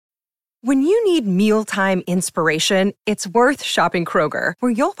When you need mealtime inspiration, it's worth shopping Kroger,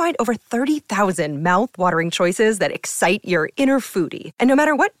 where you'll find over 30,000 mouth-watering choices that excite your inner foodie. And no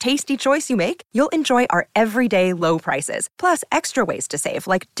matter what tasty choice you make, you'll enjoy our everyday low prices, plus extra ways to save,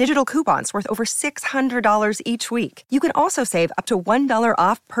 like digital coupons worth over $600 each week. You can also save up to $1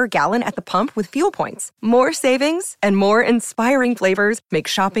 off per gallon at the pump with fuel points. More savings and more inspiring flavors make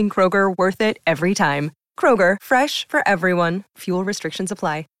shopping Kroger worth it every time. Kroger, fresh for everyone. Fuel restrictions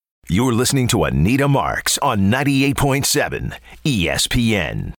apply. You're listening to Anita Marks on 98.7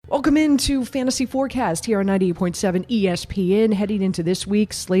 ESPN. Welcome into Fantasy Forecast here on 98.7 ESPN, heading into this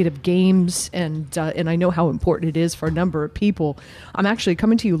week's slate of games, and I know how important it is for a number of people. I'm actually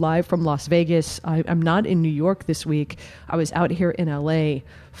coming to you live from Las Vegas. I'm not in New York this week. I was out here in LA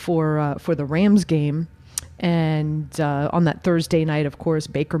for the Rams game. And on that Thursday night, of course,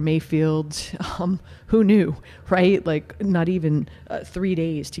 Baker Mayfield, who knew, right? Like not even 3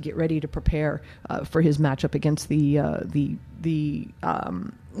 days to get ready to prepare for his matchup against the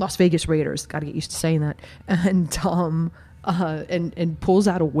Las Vegas Raiders. Got to get used to saying that. And pulls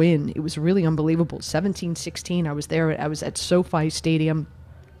out a win. It was really unbelievable. 17-16. I was there. I was at SoFi Stadium.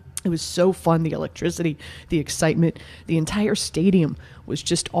 It was so fun. The electricity, the excitement, the entire stadium was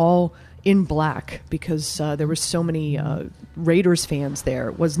just all in black because there were so many Raiders fans there.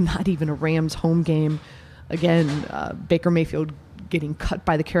 It was not even a Rams home game. Again, Baker Mayfield getting cut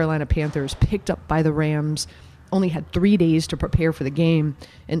by the Carolina Panthers, picked up by the Rams, only had 3 days to prepare for the game,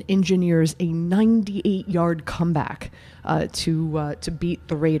 and engineers a 98-yard comeback to beat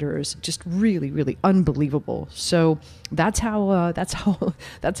the Raiders. Just really, really unbelievable. So that's how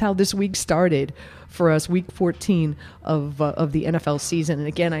this week started for us, week 14 of the NFL season. And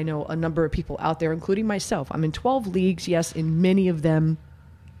again, I know a number of people out there, including myself. I'm in 12 leagues. Yes, in many of them,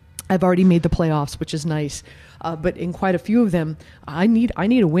 I've already made the playoffs, which is nice. But in quite a few of them, I need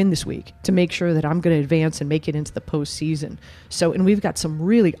a win this week to make sure that I'm going to advance and make it into the postseason. So, and we've got some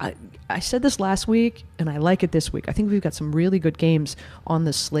really, I said this last week, and I like it this week. I think we've got some really good games on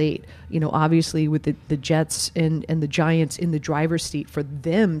the slate. You know, obviously with the Jets and the Giants in the driver's seat for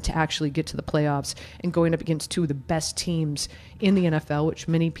them to actually get to the playoffs and going up against two of the best teams in the NFL, which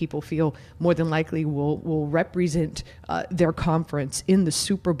many people feel more than likely will represent their conference in the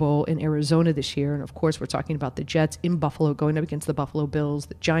Super Bowl in Arizona this year. And of course, we're talking about the Jets in Buffalo going up against the Buffalo Bills,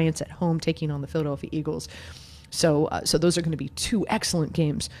 the Giants at home taking on the Philadelphia Eagles. So those are going to be two excellent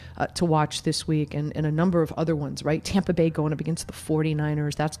games to watch this week, and a number of other ones, right? Tampa Bay going up against the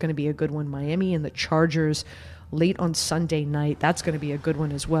 49ers. That's going to be a good one. Miami and the Chargers late on Sunday night. That's going to be a good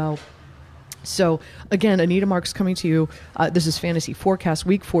one as well. So, again, Anita Marks coming to you. This is Fantasy Forecast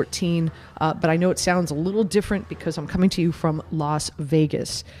Week 14, but I know it sounds a little different because I'm coming to you from Las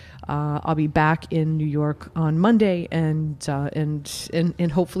Vegas. I'll be back in New York on Monday, and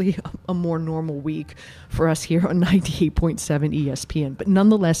hopefully a more normal week for us here on 98.7 ESPN. But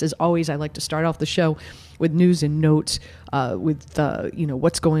nonetheless, as always, I like to start off the show with news and notes, with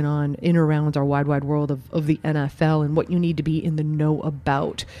what's going on in and around our wide world of the NFL and what you need to be in the know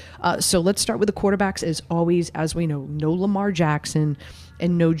about. So let's start with the quarterbacks. As always, as we know, no Lamar Jackson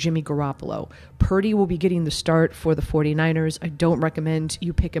and no Jimmy Garoppolo. Purdy will be getting the start for the 49ers. I don't recommend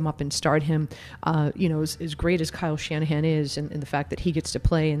you pick him up and start him. As great as Kyle Shanahan is, and the fact that he gets to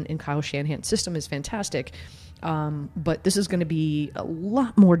play in Kyle Shanahan's system is fantastic. But this is going to be a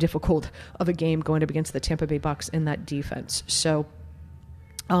lot more difficult of a game going up against the Tampa Bay Bucs in that defense. So,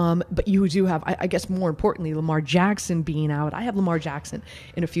 but you do have, I guess more importantly, Lamar Jackson being out. I have Lamar Jackson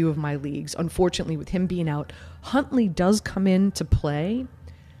in a few of my leagues. Unfortunately, with him being out, Huntley does come in to play,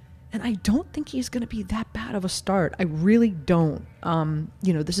 and I don't think he's going to be that bad of a start. I really don't.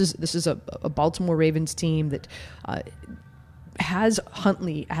 This is a Baltimore Ravens team that has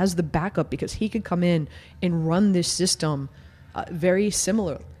Huntley as the backup because he could come in and run this system very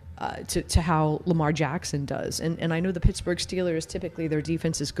similar to how Lamar Jackson does. And I know the Pittsburgh Steelers, typically their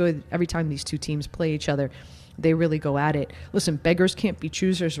defense is good. Every time these two teams play each other, they really go at it. Listen, beggars can't be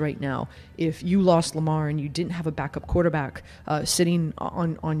choosers right now. If you lost Lamar and you didn't have a backup quarterback sitting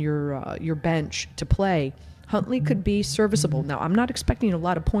on your bench to play, Huntley could be serviceable. Now, I'm not expecting a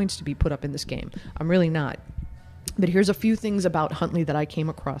lot of points to be put up in this game. I'm really not. But here's a few things about Huntley that I came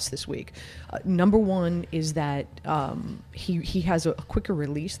across this week. Number one is that he has a quicker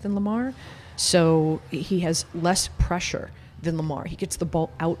release than Lamar, so he has less pressure than Lamar. He gets the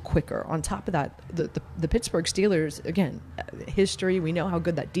ball out quicker. On top of that, the Pittsburgh Steelers, again, history, we know how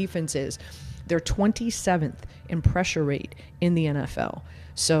good that defense is. They're 27th in pressure rate in the NFL.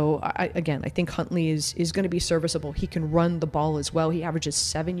 So, I think Huntley is going to be serviceable. He can run the ball as well. He averages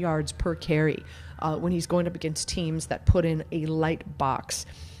 7 yards per carry when he's going up against teams that put in a light box.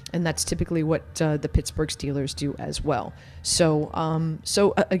 And that's typically what the Pittsburgh Steelers do as well. So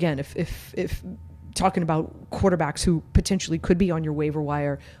again, if talking about quarterbacks who potentially could be on your waiver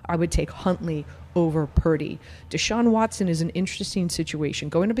wire, I would take Huntley over Purdy. Deshaun Watson is an interesting situation.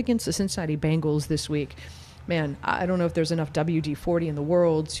 Going up against the Cincinnati Bengals this week, man, I don't know if there's enough WD-40 in the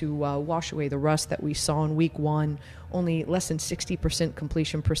world to wash away the rust that we saw in week 1. Only less than 60%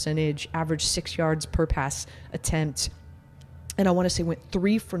 completion percentage, average 6 yards per pass attempt. And I want to say went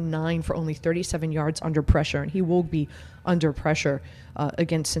 3 for 9 for only 37 yards under pressure. And he will be under pressure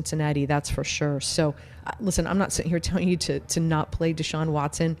against Cincinnati, that's for sure. So, listen, I'm not sitting here telling you to not play Deshaun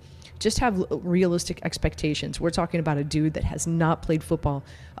Watson. Just have realistic expectations. We're talking about a dude that has not played football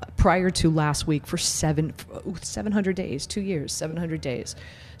prior to last week for 700 days, 2 years, 700 days.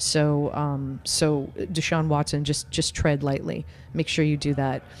 So Deshaun Watson, just tread lightly. Make sure you do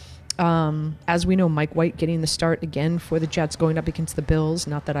that. As we know, Mike White getting the start again for the Jets going up against the Bills.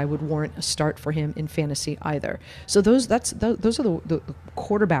 Not that I would warrant a start for him in fantasy either. So those are the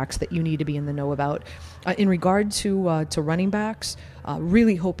quarterbacks that you need to be in the know about. In regard to running backs,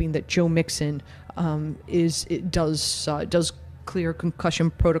 really hoping that Joe Mixon does clear concussion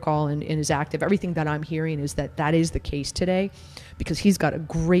protocol and is active. Everything that I'm hearing is that is the case today, because he's got a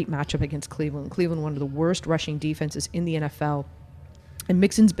great matchup against Cleveland. Cleveland, one of the worst rushing defenses in the NFL. And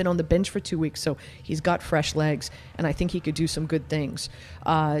Mixon's been on the bench for 2 weeks, so he's got fresh legs, and I think he could do some good things.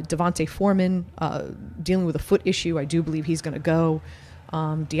 Devontae Foreman, dealing with a foot issue. I do believe he's going to go.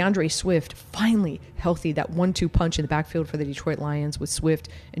 DeAndre Swift, finally healthy. That 1-2 punch in the backfield for the Detroit Lions with Swift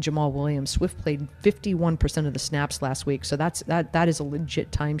and Jamal Williams. Swift played 51% of the snaps last week, so that is a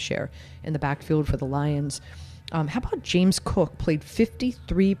legit timeshare in the backfield for the Lions. How about James Cook? Played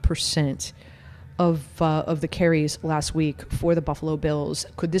 53% of the carries last week for the Buffalo Bills.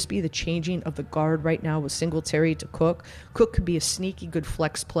 Could this be the changing of the guard right now with Singletary to Cook? Cook could be a sneaky good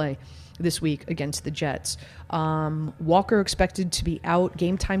flex play this week against the Jets. Walker expected to be out.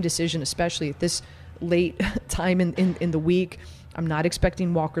 Game time decision, especially at this late time in the week. I'm not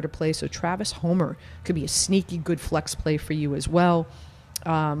expecting Walker to play, so Travis Homer could be a sneaky good flex play for you as well.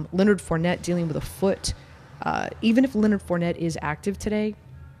 Leonard Fournette dealing with a foot. Even if Leonard Fournette is active today,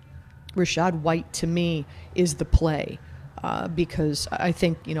 Rachaad White, to me, is the play because I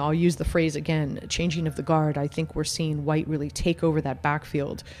think, I'll use the phrase again, changing of the guard. I think we're seeing White really take over that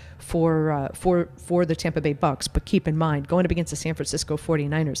backfield for the Tampa Bay Bucks. But keep in mind, going up against the San Francisco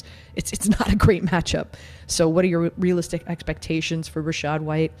 49ers, it's not a great matchup. So what are your realistic expectations for Rachaad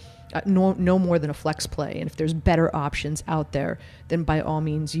White? No more than a flex play. And if there's better options out there, then by all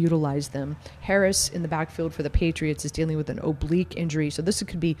means utilize them. Harris in the backfield for the Patriots is dealing with an oblique injury. So this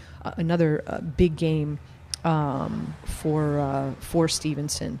could be another big game for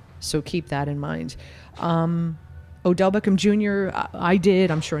Stevenson. So keep that in mind. Odell Beckham Jr.,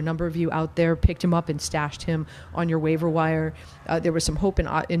 I'm sure a number of you out there picked him up and stashed him on your waiver wire. There was some hope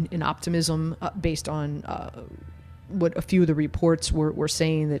and optimism based on what a few of the reports were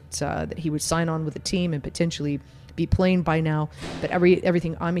saying that he would sign on with the team and potentially be playing by now. But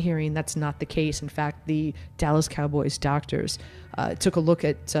everything I'm hearing, that's not the case. In fact, the Dallas Cowboys doctors took a look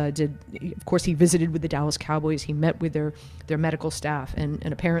at, of course, he visited with the Dallas Cowboys. He met with their medical staff,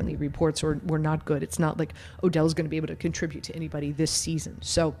 and apparently reports were not good. It's not like Odell's going to be able to contribute to anybody this season.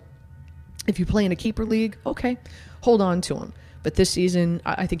 So if you play in a keeper league, okay, hold on to him. But this season,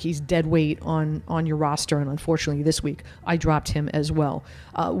 I think he's dead weight on your roster, and unfortunately this week I dropped him as well.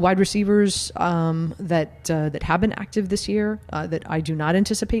 Wide receivers that have been active this year that I do not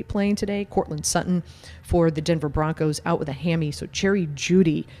anticipate playing today. Courtland Sutton for the Denver Broncos out with a hammy, so Jerry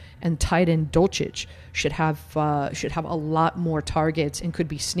Jeudy and tight end Dulcich should have a lot more targets and could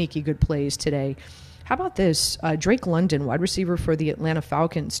be sneaky good plays today. How about this? Drake London, wide receiver for the Atlanta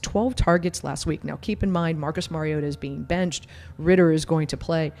Falcons, 12 targets last week. Now, keep in mind, Marcus Mariota is being benched. Ritter is going to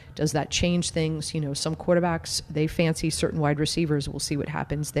play. Does that change things? Some quarterbacks, they fancy certain wide receivers. We'll see what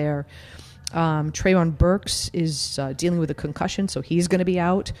happens there. Treylon Burks is dealing with a concussion, so he's going to be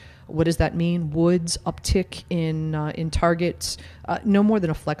out. What does that mean? Woods, uptick in targets. No more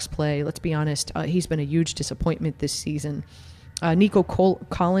than a flex play. Let's be honest. He's been a huge disappointment this season. Nico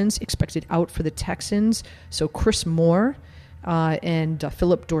Collins expected out for the Texans. So Chris Moore and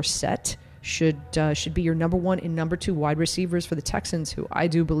Philip Dorsett should be your number one and number two wide receivers for the Texans, who I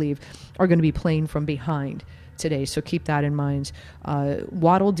do believe are going to be playing from behind today. So keep that in mind.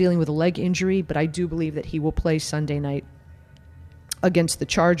 Waddle dealing with a leg injury, but I do believe that he will play Sunday night against the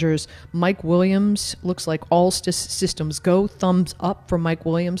Chargers. Mike Williams, looks like all systems go. Thumbs up for Mike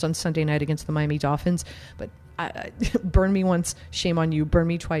Williams on Sunday night against the Miami Dolphins. But burn me once, shame on you. Burn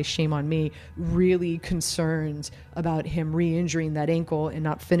me twice, shame on me. Really concerned about him re-injuring that ankle and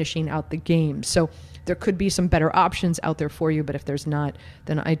not finishing out the game. So there could be some better options out there for you, but if there's not,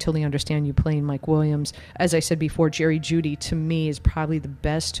 then I totally understand you playing Mike Williams. As I said before, Jerry Jeudy, to me, is probably the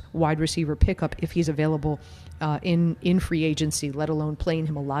best wide receiver pickup if he's available in free agency, let alone playing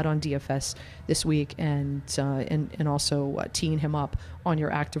him a lot on DFS this week and also teeing him up on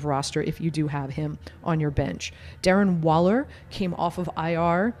your active roster if you do have him on your bench. Darren Waller came off of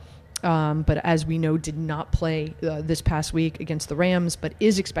IR, but as we know, did not play this past week against the Rams, but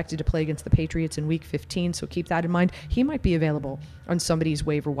is expected to play against the Patriots in Week 15, so keep that in mind. He might be available on somebody's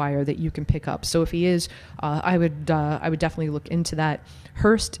waiver wire that you can pick up. So if he is, I would definitely look into that.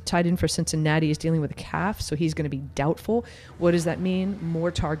 Hurst, tight end for Cincinnati, is dealing with a calf, so he's going to be doubtful. What does that mean?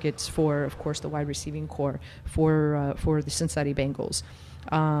 More targets for, of course, the wide receiving core for the Cincinnati Bengals.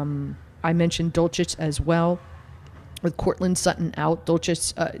 I mentioned Dulcich as well. With Cortland Sutton out,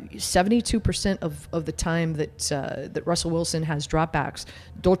 Dulcich, 72% of the time that Russell Wilson has dropbacks,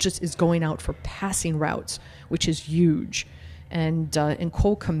 Dulcich is going out for passing routes, which is huge. And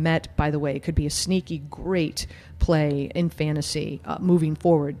Cole Kmet, by the way, could be a sneaky great play in fantasy moving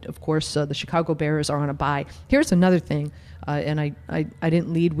forward. Of course, the Chicago Bears are on a bye. Here's another thing, and I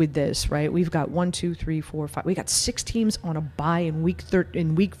didn't lead with this, right? We've got 1, 2, 3, 4, 5. We got 6 teams on a bye in week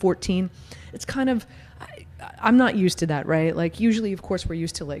 14. It's kind of... I'm not used to that, right? Like usually, of course, we're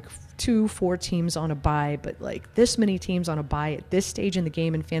used to like 2, 4 teams on a bye, but like this many teams on a bye at this stage in the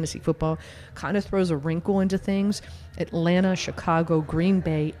game in fantasy football kind of throws a wrinkle into things. Atlanta, Chicago, Green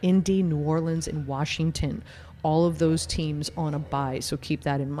Bay, Indy, New Orleans, and Washington. All of those teams on a bye, so keep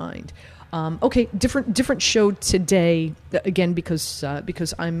that in mind. Okay, different show today. Again, because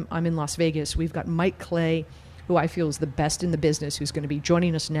I'm in Las Vegas. We've got Mike Clay, who I feel is the best in the business, who's going to be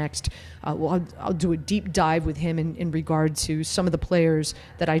joining us next. I'll do a deep dive with him in regard to some of the players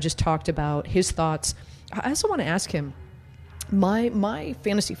that I just talked about, his thoughts. I also want to ask him, my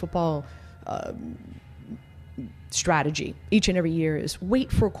fantasy football strategy each and every year is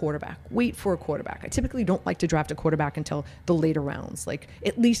wait for a quarterback. I typically don't like to draft a quarterback until the later rounds, like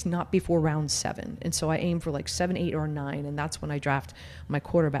at least not before round 7. And so I aim for like 7, 8, or 9, and that's when I draft my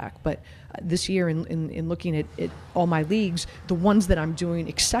quarterback. But this year in looking at all my leagues, the ones that I'm doing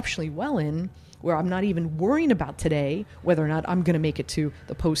exceptionally well in, where I'm not even worrying about today whether or not I'm going to make it to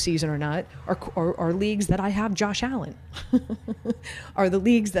the postseason or not, are leagues that I have Josh Allen, are the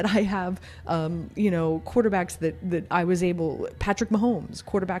leagues that I have, quarterbacks that I was able, Patrick Mahomes,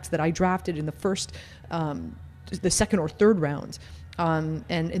 quarterbacks that I drafted in the first, the second or third rounds.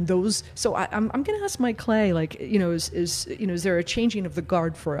 And those, so I'm going to ask Mike Clay, like, is there a changing of the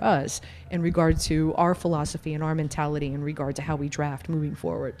guard for us in regard to our philosophy and our mentality in regard to how we draft moving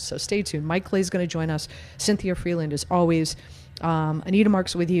forward? So stay tuned. Mike Clay is going to join us. Cynthia Freeland, as always. Anita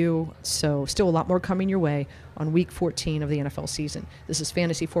Marks with you. So still a lot more coming your way on week 14 of the NFL season. This is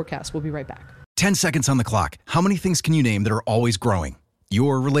Fantasy Forecast. We'll be right back. 10 seconds on the clock. How many things can you name that are always growing?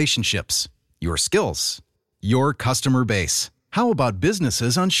 Your relationships, your skills, your customer base. How about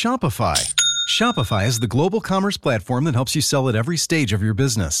businesses on Shopify? Shopify is the global commerce platform that helps you sell at every stage of your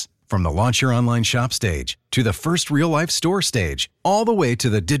business. From the launch your online shop stage, to the first real-life store stage, all the way to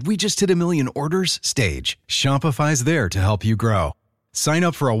the did we just hit a million orders stage. Shopify's there to help you grow. Sign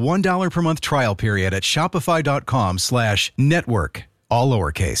up for a $1 per month trial period at shopify.com/network, all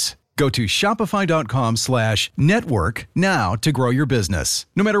lowercase. Go to shopify.com/network now to grow your business,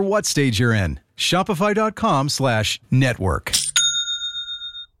 no matter what stage you're in. Shopify.com/network.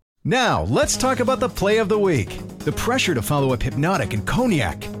 Now, let's talk about the play of the week. The pressure to follow up Hypnotic and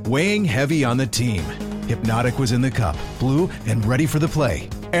Cognac, weighing heavy on the team. Hypnotic was in the cup, blue, and ready for the play.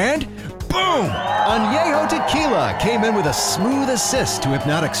 And boom! Añejo Tequila came in with a smooth assist to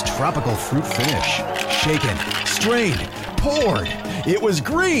Hypnotic's tropical fruit finish. Shaken, strained, poured. It was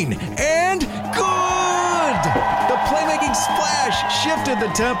green and good! The playmaking splash shifted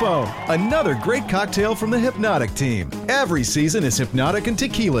the tempo. Another great cocktail from the Hypnotic team. Every season is Hypnotic and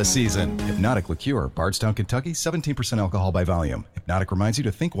Tequila season. Hypnotic Liqueur, Bardstown, Kentucky, 17% alcohol by volume. Hypnotic reminds you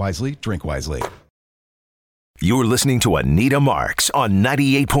to think wisely, drink wisely. You're listening to Anita Marks on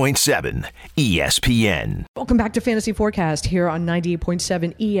 98.7 ESPN. Welcome back to Fantasy Forecast here on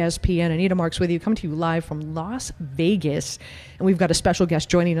 98.7 ESPN. Anita Marks with you, coming to you live from Las Vegas. And we've got a special guest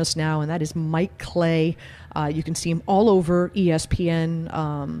joining us now, and that is Mike Clay. You can see him all over ESPN,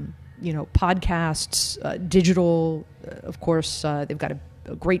 podcasts, digital. Of course, they've got a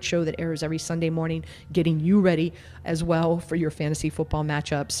a great show that airs every Sunday morning, getting you ready as well for your fantasy football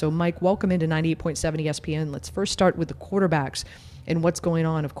matchups. So, Mike, welcome into 98.7 ESPN. Let's first start with the quarterbacks and what's going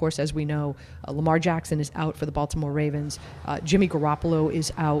on. Of course, as we know, Lamar Jackson is out for the Baltimore Ravens. Jimmy Garoppolo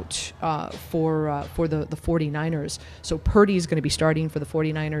is out for the 49ers. So Purdy is going to be starting for the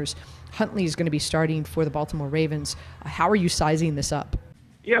 49ers. Huntley is going to be starting for the Baltimore Ravens. How are you sizing this up?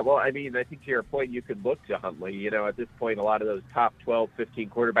 Yeah, well, I mean, I think to your point, you could look to Huntley. You know, at this point, a lot of those top 12, 15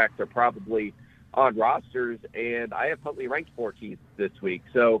 quarterbacks are probably on rosters, and I have Huntley ranked 14th this week.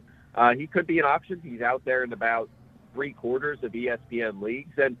 So he could be an option. He's out there in about 3/4 of ESPN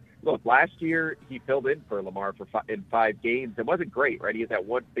leagues. And look, last year he filled in for Lamar in 5 games. It wasn't great, right? He had that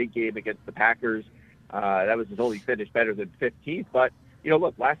one big game against the Packers. That was his only finish, better than 15th. But, you know,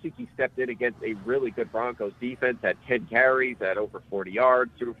 look, last week he stepped in against a really good Broncos defense, had 10 carries, had over 40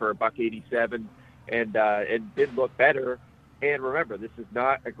 yards, threw for $187, and did look better. And remember, this is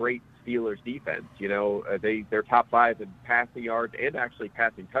not a great Steelers defense. You know, they're top 5 in passing yards and actually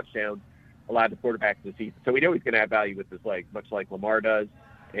passing touchdowns allowed to quarterbacks this season. So we know he's going to have value with his legs, much like Lamar does.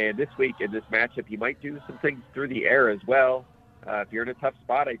 And this week in this matchup, he might do some things through the air as well. If you're in a tough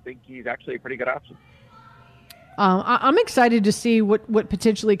spot, I think he's actually a pretty good option. I'm excited to see what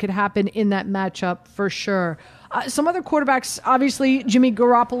potentially could happen in that matchup for sure. Some other quarterbacks, obviously, Jimmy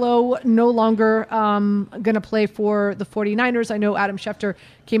Garoppolo no longer going to play for the 49ers. I know Adam Schefter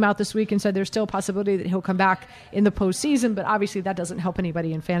came out this week and said there's still a possibility that he'll come back in the postseason, but obviously that doesn't help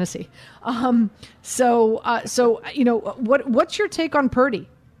anybody in fantasy. So you know, what's your take on Purdy?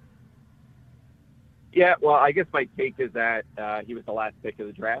 Yeah, well, I guess my take is that he was the last pick of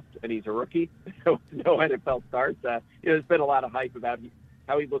the draft, and he's a rookie, so no NFL starts. You know, there's been a lot of hype about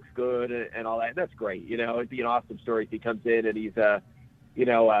how he looks good and all that, and that's great. You know, it'd be an awesome story if he comes in and he's an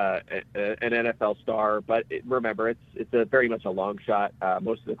NFL star. But remember, it's a very much a long shot.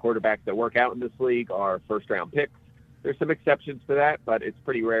 Most of the quarterbacks that work out in this league are first-round picks. There's some exceptions to that, but it's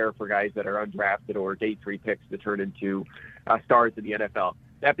pretty rare for guys that are undrafted or day 3 picks to turn into stars in the NFL.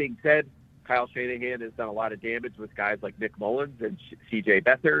 That being said, Kyle Shanahan has done a lot of damage with guys like Nick Mullins and C.J.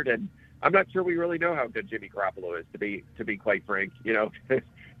 Beathard, and I'm not sure we really know how good Jimmy Garoppolo is, to be quite frank, you know,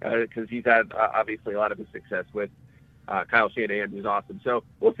 because he's had obviously a lot of his success with Kyle Shanahan, who's awesome. So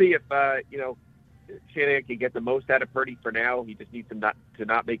we'll see if, you know, Shanahan can get the most out of Purdy for now. He just needs to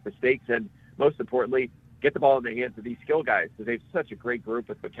not make mistakes, and most importantly, get the ball in the hands of these skill guys, because they have such a great group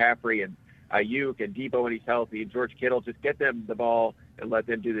with McCaffrey and Ayuk and Debo when he's healthy and George Kittle. Just get them the ball and let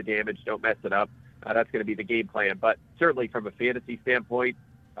them do the damage. Don't mess it up. That's going to be the game plan. But certainly from a fantasy standpoint,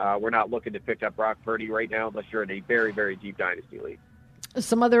 we're not looking to pick up Brock Purdy right now unless you're in a very, very deep dynasty league.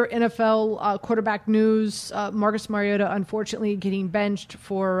 Some other NFL quarterback news. Marcus Mariota, unfortunately, getting benched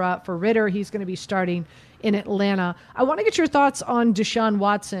for Ritter. He's going to be starting in Atlanta. I want to get your thoughts on Deshaun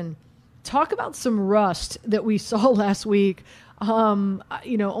Watson. Talk about some rust that we saw last week.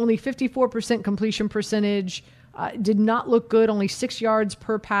 You know, only 54% completion percentage, did not look good. Only 6 yards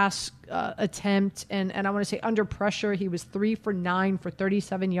per pass attempt. And I want to say under pressure, he was 3 for 9 for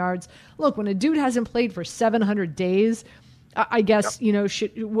 37 yards. Look, when a dude hasn't played for 700 days, I guess, yep.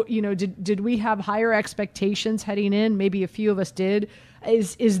 Did we have higher expectations heading in? Maybe a few of us did.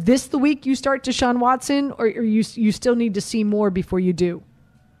 Is this the week you start Deshaun Watson, or you still need to see more before you do?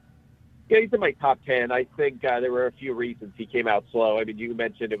 Yeah, he's in my top 10. I think there were a few reasons he came out slow. I mean, you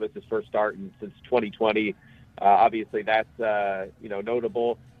mentioned it was his first start since 2020. Obviously, that's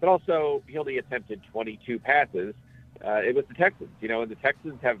notable. But also, he only attempted 22 passes. It was the Texans, and the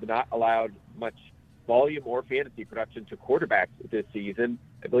Texans have not allowed much volume or fantasy production to quarterbacks this season.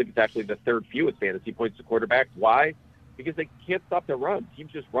 I believe it's actually the 3rd fewest fantasy points to quarterbacks. Why? Because they can't stop the run.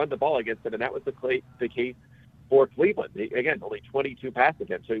 Teams just run the ball against them, and that was the case for Cleveland. Again, only 22 pass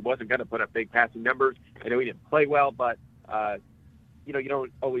attempts, so he wasn't going to put up big passing numbers. I know he didn't play well, but you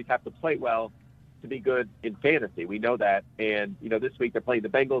don't always have to play well to be good in fantasy. We know that. And this week they're playing the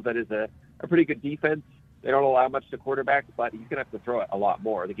Bengals. That is a pretty good defense. They don't allow much to quarterbacks, but he's going to have to throw it a lot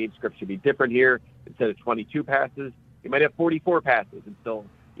more. The game script should be different here. Instead of 22 passes, he might have 44 passes and still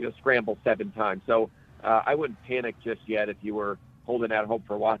scramble 7 times. So I wouldn't panic just yet if you were holding out hope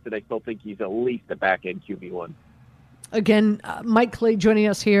for Watson. I still think he's at least a back-end QB1. Again, Mike Clay joining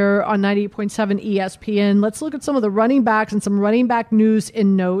us here on 98.7 ESPN. Let's look at some of the running backs and some running back news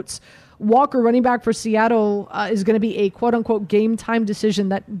and notes. Walker, running back for Seattle, is going to be a quote-unquote game-time decision.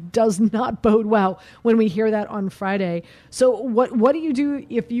 That does not bode well when we hear that on Friday. So what do you do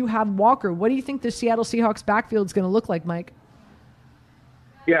if you have Walker? What do you think the Seattle Seahawks backfield is going to look like, Mike?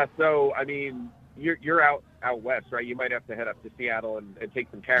 Yeah, so, I mean, you're out west, right? You might have to head up to Seattle and take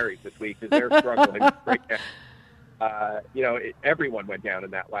some carries this week because they're struggling right now. everyone went down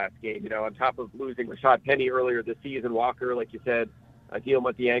in that last game. On top of losing Rashad Penny earlier this season, Walker, like you said, dealing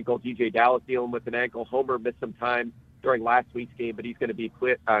with the ankle, DJ Dallas dealing with an ankle, Homer missed some time during last week's game, but he's going to be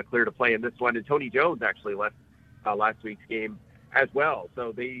clear to play in this one. And Tony Jones actually left last week's game as well.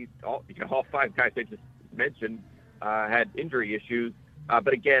 So all five guys I just mentioned had injury issues.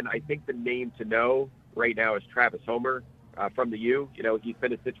 But again, I think the name to know right now is Travis Homer from the U. He's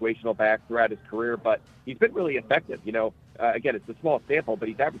been a situational back throughout his career, but he's been really effective. Again, it's a small sample, but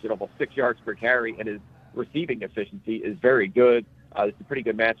he's averaging almost 6 yards per carry, and his receiving efficiency is very good. It's a pretty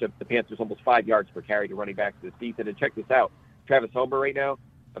good matchup. The Panthers almost 5 yards per carry to running backs this season. And check this out. Travis Homer right now,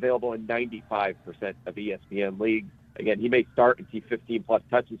 available in 95% of ESPN leagues. Again, he may start and see 15-plus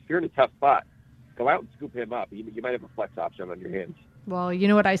touches. If you're in a tough spot, go out and scoop him up. You might have a flex option on your hands. Well, you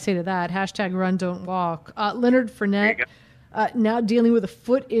know what I say to that? Hashtag run, don't walk. Leonard Fournette, now dealing with a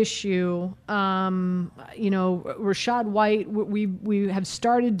foot issue. Rachaad White, we have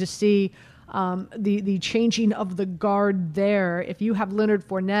started to see the changing of the guard there. If you have Leonard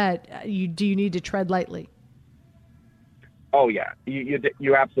Fournette, do you need to tread lightly? Oh, yeah.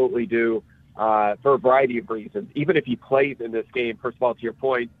 You absolutely do, for a variety of reasons. Even if he plays in this game, first of all, to your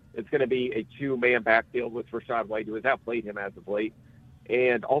point, it's going to be a two-man backfield with Rachaad White, who has outplayed him as of late.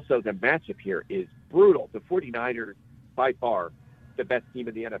 And also the matchup here is brutal. The 49ers, by far, the best team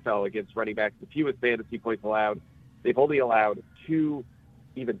in the NFL against running backs, the fewest fantasy points allowed. They've only allowed two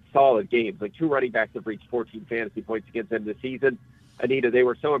even solid games. Like, two running backs have reached 14 fantasy points against them this season. Anita, they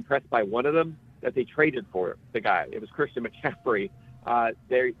were so impressed by one of them that they traded for the guy. It was Christian McCaffrey.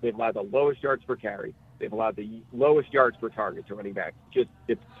 They've allowed the lowest yards per carry. They've allowed the lowest yards per target to running backs.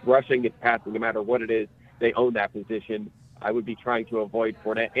 It's rushing, it's passing, no matter what it is. They own that position. I would be trying to avoid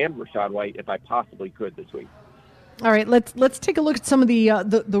Fournette and Rachaad White if I possibly could this week. All right, let's take a look at some of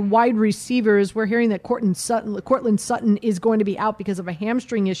the wide receivers. We're hearing that Courtland Sutton is going to be out because of a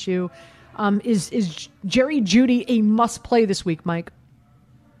hamstring issue. Is Jerry Jeudy a must play this week, Mike?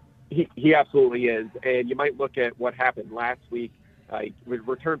 He absolutely is, and you might look at what happened last week. He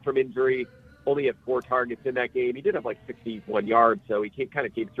returned from injury, only had 4 targets in that game. He did have like 61 yards, so he kind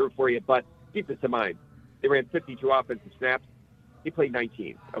of came through for you. But keep this in mind. They ran 52 offensive snaps. He played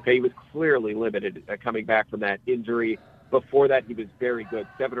 19. Okay, he was clearly limited coming back from that injury. Before that, he was very good.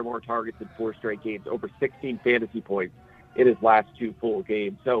 7 or more targets in 4 straight games, over 16 fantasy points in his last 2 full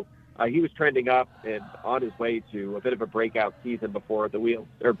games. So he was trending up and on his way to a bit of a breakout season before the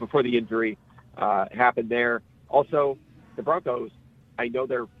injury happened there. Also, the Broncos, I know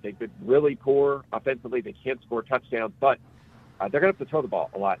they've been really poor offensively. They can't score touchdowns, but they're going to have to throw the ball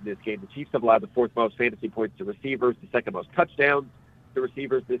a lot in this game. The Chiefs have allowed the 4th most fantasy points to receivers, the 2nd most touchdowns to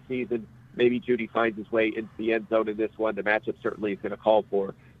receivers this season. Maybe Jeudy finds his way into the end zone in this one. The matchup certainly is going to call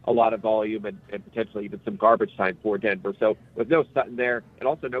for a lot of volume and potentially even some garbage time for Denver. So with no Sutton there and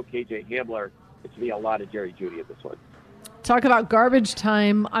also no KJ Hamler, it should be a lot of Jerry Jeudy in this one. Talk about garbage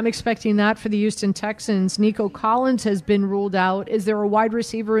time. I'm expecting that for the Houston Texans. Nico Collins has been ruled out. Is there a wide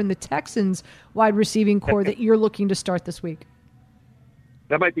receiver in the Texans wide receiving core that you're looking to start this week?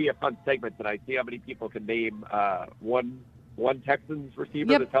 That might be a fun segment tonight. See how many people can name one Texans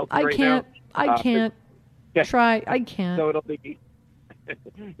receiver that's healthy right now. I can't. Try. I can't. So it'll be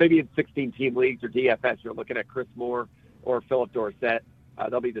maybe in 16-team leagues or DFS, you're looking at Chris Moore or Philip Dorsett.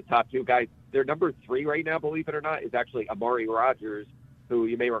 They'll be the top 2 guys. Their number 3 right now, believe it or not, is actually Amari Rodgers, who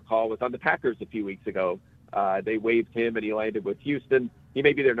you may recall was on the Packers a few weeks ago. They waived him, and he landed with Houston. He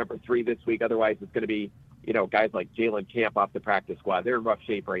may be their number 3 this week. Otherwise, it's going to be guys like Jalen Camp off the practice squad. They're in rough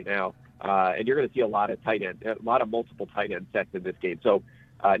shape right now. And you're going to see a lot of multiple tight end sets in this game. So,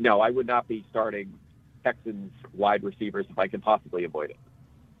 no, I would not be starting Texans wide receivers if I can possibly avoid it.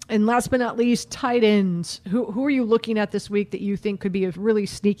 And last but not least, tight ends. Who are you looking at this week that you think could be a really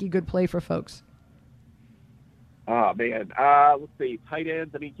sneaky good play for folks? Oh, man. Let's see. Tight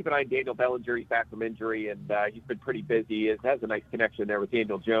ends. I mean, keep an eye on Daniel Bellinger. He's back from injury, and he's been pretty busy. He has a nice connection there with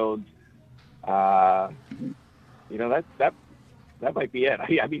Daniel Jones. That might be it.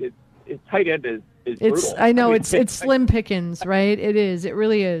 I mean, it's tight end is brutal. I know it's slim pickings, right? It is. It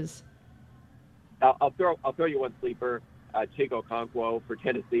really is. I'll throw you one sleeper. Chico Okonkwo for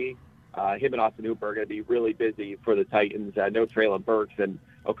Tennessee. Him and Austin Hooper are going to be really busy for the Titans. No Treylon Burks, and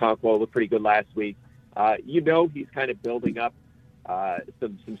Okonkwo looked pretty good last week. He's kind of building up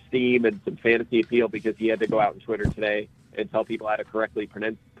some steam and some fantasy appeal because he had to go out on Twitter today and tell people how to correctly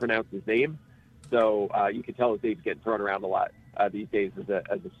pronounce his name. So you can tell his name's getting thrown around a lot these days as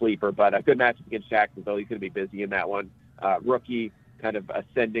a sleeper. But a good matchup against Jacksonville. He's going to be busy in that one. Rookie, kind of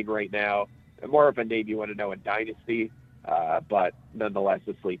ascending right now. More of a name you want to know in Dynasty, but nonetheless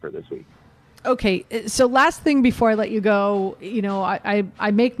a sleeper this week. Okay, so last thing before I let you go,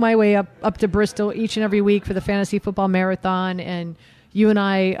 I make my way up to Bristol each and every week for the Fantasy Football Marathon, and you and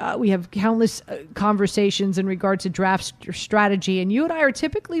I, we have countless conversations in regard to draft strategy, and you and I are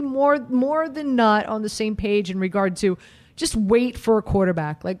typically more than not on the same page in regard to just wait for a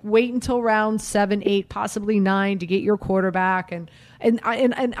quarterback. Like wait until round 7, 8, possibly 9 to get your quarterback, and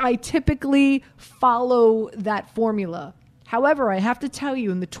I typically follow that formula. However, I have to tell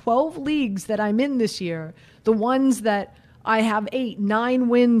you, in the 12 leagues that I'm in this year, the ones that I have 8, 9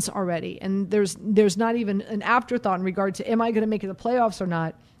 wins already, and there's not even an afterthought in regard to am I going to make it the playoffs or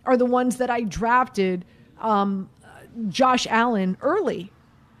not, are the ones that I drafted Josh Allen early.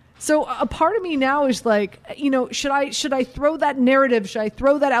 So a part of me now is like, should I throw that narrative? Should I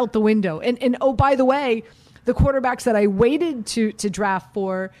throw that out the window? And oh, by the way, the quarterbacks that I waited to draft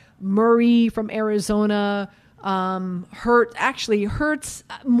for, Murray from Arizona, Hurts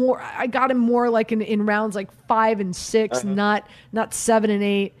more. I got him more like in rounds like 5 and 6, not 7 and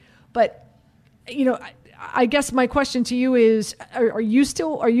 8. But I guess my question to you is: Are you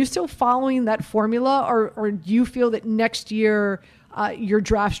still following that formula, or do you feel that next year your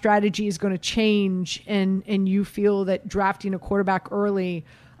draft strategy is going to change, and you feel that drafting a quarterback early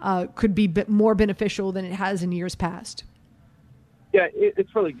could be more beneficial than it has in years past? Yeah,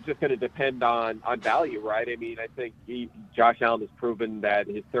 it's really just going to depend on value, right? I mean, I think Josh Allen has proven that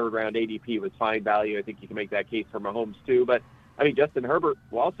his third-round ADP was fine value. I think you can make that case for Mahomes too. But I mean, Justin Herbert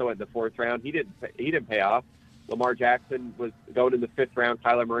also in the 4th round. He didn't pay off. Lamar Jackson was going in the 5th round.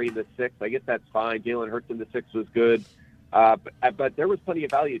 Kyler Murray in the 6th. I guess that's fine. Jalen Hurts in the 6th was good. But there was plenty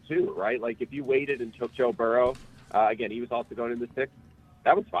of value too, right? Like if you waited and took Joe Burrow, again, he was also going in the 6th.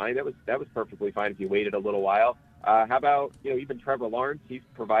 That was fine. That was perfectly fine if you waited a little while. How about, even Trevor Lawrence? He's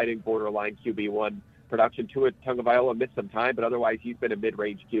providing borderline QB1 production. Tua Tagovailoa missed some time, but otherwise he's been a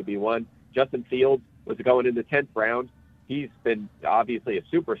mid-range QB1. Justin Fields was going in the 10th round. He's been obviously a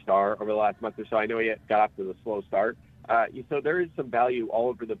superstar over the last month or so. I know he got off to the slow start. So there is some value all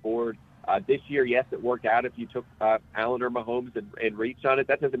over the board. This year, yes, it worked out if you took Allen or Mahomes and reached on it.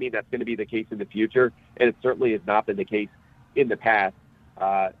 That doesn't mean that's going to be the case in the future, and it certainly has not been the case in the past.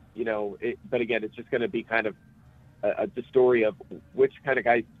 But again, it's just going to be kind of the story of which kind of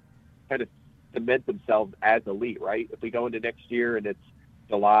guys kind of cement themselves as elite, right? If we go into next year and it's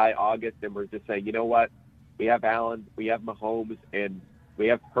July, August, and we're just saying, you know what, we have Allen, we have Mahomes, and we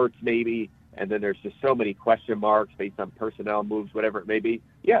have Hurts maybe, and then there's just so many question marks based on personnel moves, whatever it may be.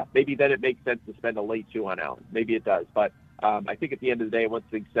 Yeah, maybe then it makes sense to spend a late 2 on Allen. Maybe it does. But I think at the end of the day, once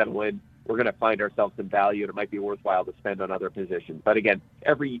things settle in, we're going to find ourselves some value, and it might be worthwhile to spend on other positions. But again,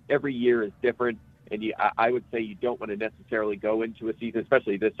 every year is different. And I would say you don't want to necessarily go into a season,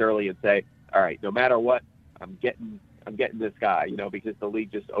 especially this early, and say, all right, no matter what, I'm getting this guy, because the league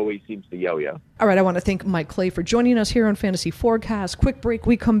just always seems to yo-yo. All right, I want to thank Mike Clay for joining us here on Fantasy Forecast. Quick break,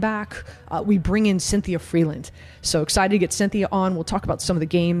 we come back, we bring in Cynthia Freeland. So excited to get Cynthia on. We'll talk about some of the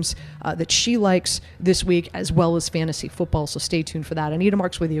games that she likes this week, as well as fantasy football, so stay tuned for that. Anita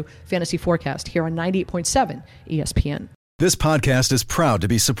Marks with you, Fantasy Forecast, here on 98.7 ESPN. This podcast is proud to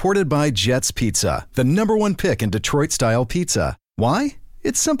be supported by Jets Pizza, the #1 pick in Detroit-style pizza. Why?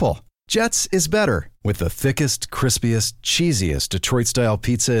 It's simple. Jets is better. With the thickest, crispiest, cheesiest Detroit-style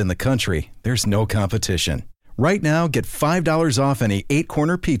pizza in the country, there's no competition. Right now, get $5 off any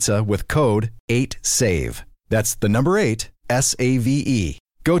 8-corner pizza with code 8SAVE. That's the number 8, SAVE.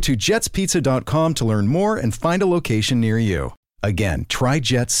 Go to jetspizza.com to learn more and find a location near you. Again, try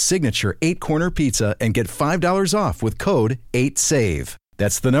Jet's signature 8-corner pizza and get $5 off with code 8SAVE.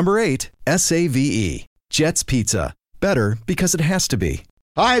 That's the number 8, SAVE. Jet's Pizza. Better because it has to be.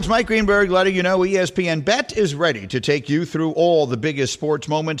 Hi, it's Mike Greenberg letting you know ESPN Bet is ready to take you through all the biggest sports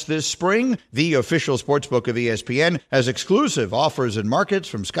moments this spring. The official sportsbook of ESPN has exclusive offers and markets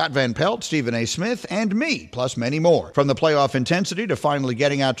from Scott Van Pelt, Stephen A. Smith, and me, plus many more. From the playoff intensity to finally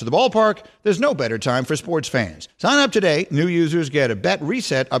getting out to the ballpark, there's no better time for sports fans. Sign up today. New users get a bet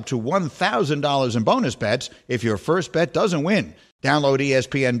reset up to $1,000 in bonus bets if your first bet doesn't win. Download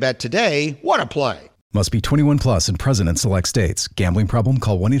ESPN Bet today. What a play. Must be 21 plus and present in select states. Gambling problem?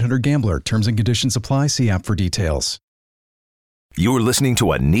 Call 1-800-GAMBLER. Terms and conditions apply. See app for details. You're listening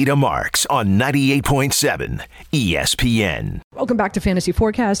to Anita Marks on 98.7 ESPN. Welcome back to Fantasy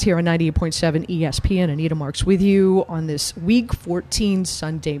Forecast here on 98.7 ESPN. Anita Marks with you on this Week 14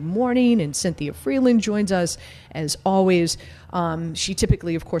 Sunday morning, and Cynthia Freeland joins us as always. She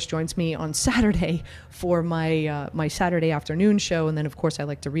typically, of course, joins me on Saturday for my Saturday afternoon show. And then, of course, I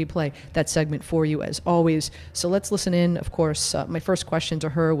like to replay that segment for you as always. So let's listen in. Of course, my first question to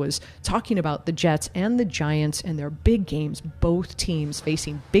her was talking about the Jets and the Giants and their big games, both teams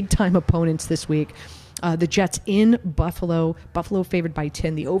facing big-time opponents this week. The Jets in Buffalo. Buffalo favored by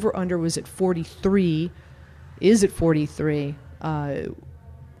 10. The over-under was at 43. Is it 43?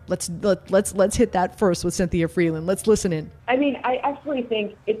 Let's hit that first with Cynthia Freeland. Let's listen in. I mean, I actually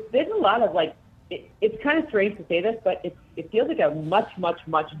think there's a lot of it's kind of strange to say this, but it feels like a much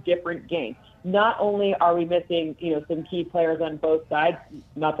different game. Not only are we missing, some key players on both sides,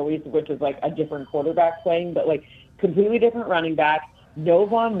 not the least of which is like a different quarterback playing, but like completely different running back. No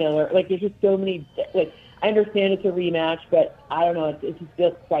Von Miller. Like there's just so many. Like I understand it's a rematch, but I don't know. It just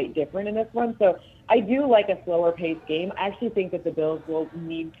feels quite different in this one. So I do like a slower paced game. I actually think that the Bills will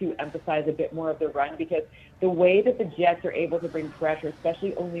need to emphasize a bit more of the run because the way that the Jets are able to bring pressure,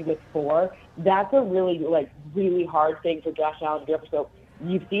 especially only with 4, that's a really hard thing for Josh Allen to do. So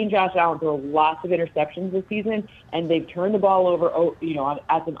you've seen Josh Allen throw lots of interceptions this season, and they've turned the ball over,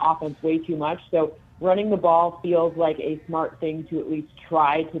 as an offense way too much. So running the ball feels like a smart thing to at least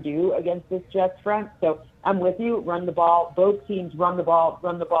try to do against this Jets front. So I'm with you. Run the ball. Both teams run the ball.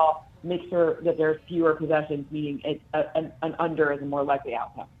 Make sure that there's fewer possessions, meaning an under is a more likely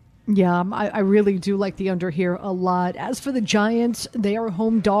outcome. Yeah, I really do like the under here a lot. As for the Giants, they are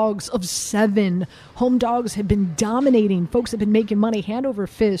home dogs of 7. Home dogs have been dominating. Folks have been making money hand over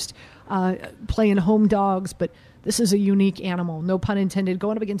fist playing home dogs, but this is a unique animal, no pun intended,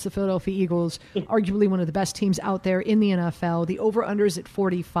 going up against the Philadelphia Eagles, arguably one of the best teams out there in the NFL. The over-under is at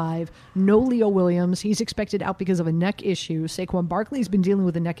 45. No Leo Williams. He's expected out because of a neck issue. Saquon Barkley's been dealing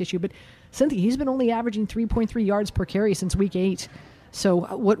with a neck issue, but Cynthia, he's been only averaging 3.3 yards per carry since week 8. So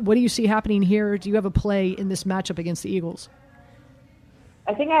what do you see happening here? Do you have a play in this matchup against the Eagles?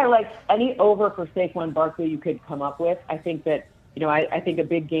 I think I like any over for Saquon Barkley you could come up with. I think that I think a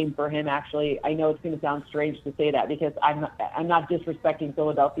big game for him, actually. I know it's going to sound strange to say that because I'm not disrespecting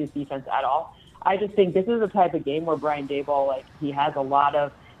Philadelphia's defense at all. I just think this is a type of game where Brian Daboll, he has a lot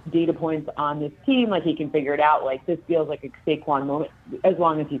of data points on this team. He can figure it out. This feels like a Saquon moment as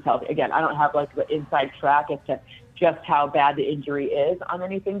long as he's healthy. Again, I don't have, the inside track as to just how bad the injury is on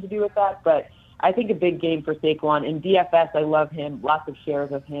anything to do with that. But I think a big game for Saquon. In DFS, I love him. Lots of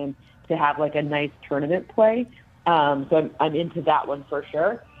shares of him to have, a nice tournament play. So I'm into that one for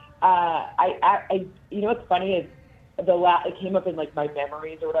sure. What's funny is it came up in my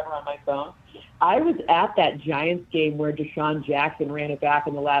memories or whatever on my phone. I was at that Giants game where Deshaun Jackson ran it back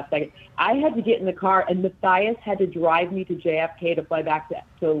in the last second. I had to get in the car and Matthias had to drive me to JFK to fly back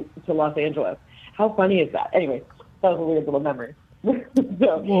to Los Angeles. How funny is that? Anyway, that was a weird little memory.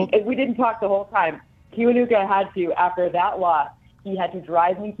 If we didn't talk the whole time, Kiwanuka had to, after that loss, he had to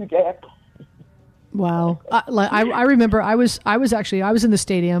drive me to JFK. Wow. I remember I was in the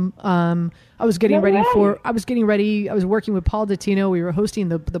stadium. I was getting ready. I was working with Paul Dottino. We were hosting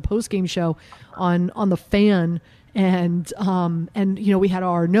the post-game show on the Fan and we had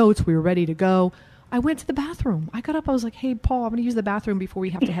our notes. We were ready to go. I went to the bathroom. I got up. I was like, hey, Paul, I'm going to use the bathroom before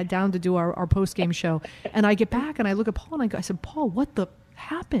we have to head down to do our post-game show. And I get back and I look at Paul and I said, Paul, what the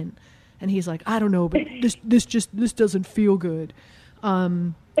happened? And he's like, I don't know, but this doesn't feel good.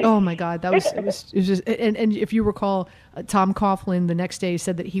 Oh my God, it was just, and if you recall, Tom Coughlin the next day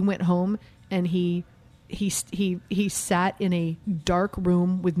said that he went home and he sat in a dark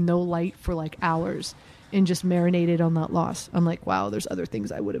room with no light for hours and just marinated on that loss. I'm like, wow, there's other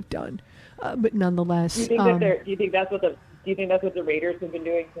things I would have done, but nonetheless. Do you think that's what the Raiders have been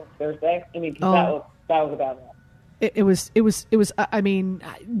doing since Thursday? I mean, that was a bad one. It was. I mean,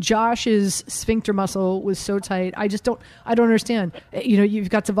 Josh's sphincter muscle was so tight. I don't understand. You've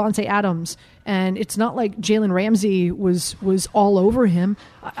got Devontae Adams, and it's not like Jalen Ramsey was all over him.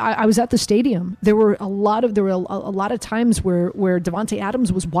 I was at the stadium. There were a lot of times where Devontae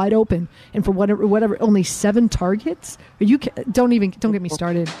Adams was wide open, and for whatever, only 7 targets. Don't get me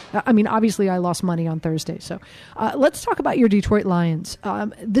started. I mean, obviously, I lost money on Thursday. So, let's talk about your Detroit Lions.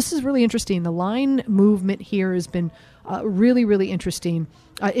 This is really interesting. The line movement here has been really, really interesting.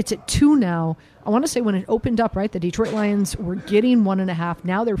 It's at 2 now. I want to say when it opened up, right, the Detroit Lions were getting 1.5.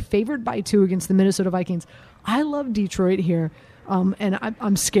 Now they're favored by 2 against the Minnesota Vikings. I love Detroit here, and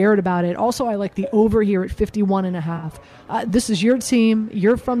I'm scared about it. Also, I like the over here at 51.5. This is your team.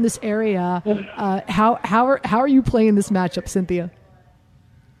 You're from this area. How are you playing this matchup, Cynthia?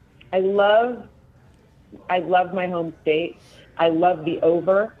 I love my home state. I love the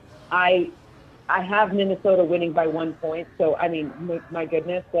over. I have Minnesota winning by 1 point. So, I mean, my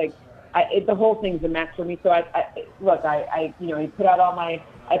goodness, the whole thing's a mess for me. So I put out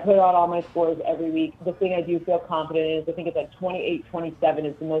all my scores every week. The thing I do feel confident in is I think it's like 28-27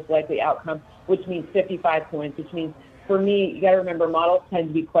 is the most likely outcome, which means 55 points, which means for me, you got to remember models tend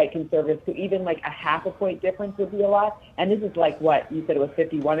to be quite conservative. So even like a half a point difference would be a lot. And this is like what you said, it was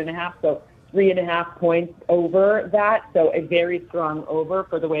 51.5. So 3.5 points over that. So a very strong over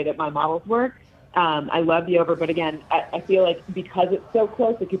for the way that my models work. I love the over, but again, I feel like because it's so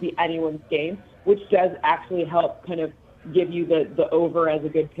close, it could be anyone's game, which does actually help kind of give you the over as a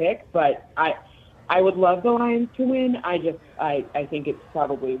good pick. But I would love the Lions to win. I think it's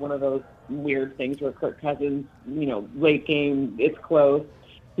probably one of those weird things where Kirk Cousins, late game, it's close.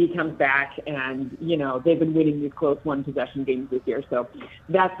 He comes back and, they've been winning these close one possession games this year. So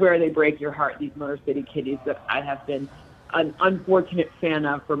that's where they break your heart, these Motor City Kitties that I have been an unfortunate fan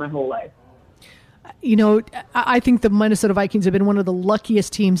of for my whole life. I think the Minnesota Vikings have been one of the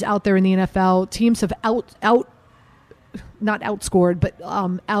luckiest teams out there in the NFL. Teams have not outscored, but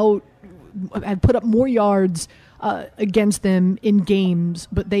have put up more yards against them in games,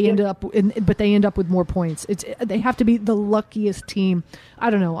 but they end up with more points. They have to be the luckiest team.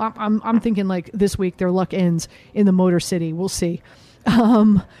 I don't know. I'm thinking like this week their luck ends in the Motor City. We'll see.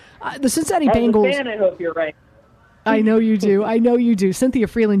 The Cincinnati Bengals. As a fan, I hope you're right. I know you do. Cynthia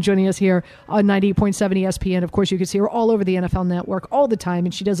Freeland joining us here on 98.7 ESPN. Of course, you can see her all over the NFL Network all the time,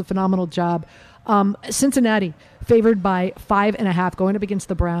 and she does a phenomenal job. Cincinnati favored by 5.5 going up against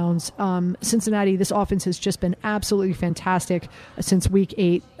the Browns. Cincinnati, this offense has just been absolutely fantastic since week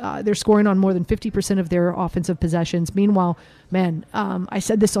 8. They're scoring on more than 50% of their offensive possessions. Meanwhile, man, I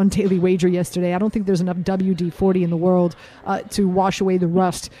said this on Daily Wager yesterday. I don't think there's enough WD-40 in the world to wash away the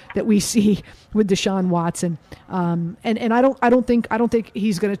rust that we see with Deshaun Watson. And I don't think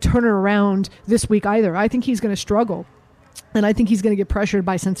he's going to turn it around this week either. I think he's going to struggle. And I think he's going to get pressured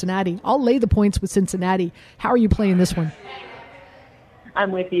by Cincinnati. I'll lay the points with Cincinnati. How are you playing this one?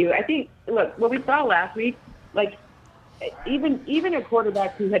 I'm with you. I think, look, what we saw last week, like even a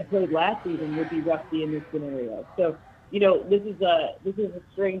quarterback who had played last season would be rusty in this scenario. So, this is a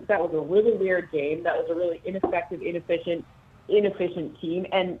strength. That was a really weird game. That was a really ineffective, inefficient team.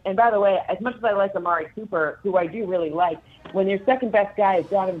 And by the way, as much as I like Amari Cooper, who I do really like, when your second best guy is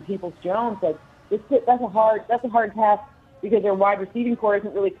Donovan Peoples-Jones, like that's a hard task. Because their wide receiving core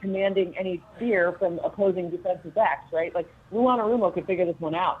isn't really commanding any fear from opposing defensive backs, right? Like, Lou Anarumo could figure this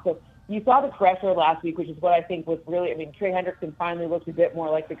one out. So you saw the pressure last week, which is what I think was really, Trey Hendrickson finally looked a bit more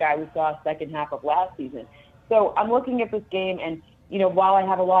like the guy we saw second half of last season. So I'm looking at this game, and, while I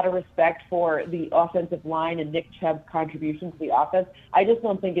have a lot of respect for the offensive line and Nick Chubb's contribution to the offense, I just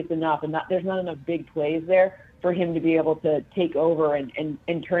don't think it's enough. And there's not enough big plays there for him to be able to take over and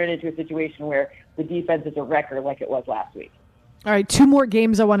turn it into a situation where the defense is a wrecker like it was last week. All right, 2 more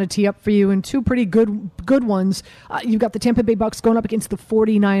games I want to tee up for you, and 2 pretty good ones. You've got the Tampa Bay Bucks going up against the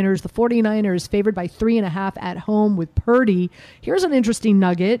 49ers. The 49ers favored by 3.5 at home with Purdy. Here's an interesting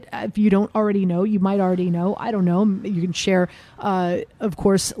nugget. If you don't already know, you might already know. I don't know. You can share, of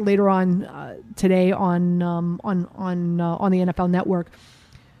course, later on today on the NFL Network.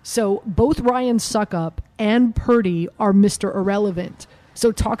 So both Ryan Suckup and Purdy are Mr. Irrelevant.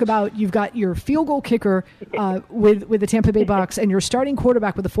 So talk about, you've got your field goal kicker with the Tampa Bay Bucks and your starting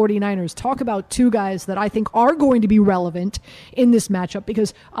quarterback with the 49ers. Talk about 2 guys that I think are going to be relevant in this matchup,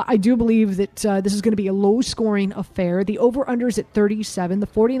 because I do believe that this is going to be a low-scoring affair. The over-under is at 37. The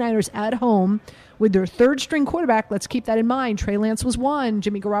 49ers at home with their third-string quarterback. Let's keep that in mind. Trey Lance was 1.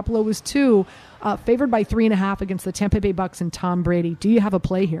 Jimmy Garoppolo was 2. Favored by 3.5 against the Tampa Bay Bucks and Tom Brady. Do you have a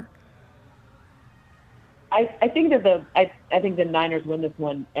play here? I think that I think the Niners win this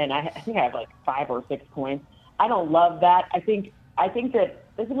one, and I think I have like 5 or 6 points. I don't love that. I think that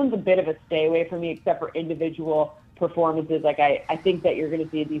this one's a bit of a stay away for me, except for individual performances. Like I think that you're going to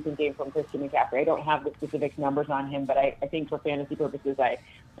see a decent game from Christian McCaffrey. I don't have the specific numbers on him, but I think for fantasy purposes, I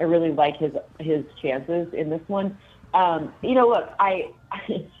really like his chances in this one. Look,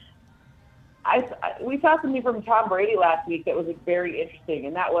 we saw something from Tom Brady last week that was very interesting,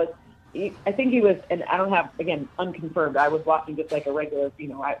 and that was, I think he was, and I don't have, again, unconfirmed. I was watching just like a regular,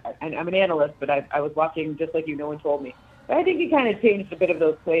 I'm an analyst, but I was watching just like no one told me. But I think he kind of changed a bit of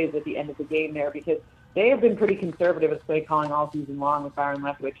those plays at the end of the game there, because they have been pretty conservative at play calling all season long with Byron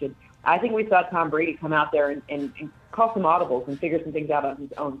Leftwich. And I think we saw Tom Brady come out there and call some audibles and figure some things out on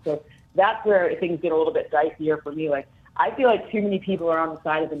his own. So that's where things get a little bit dicier for me. Like, I feel like too many people are on the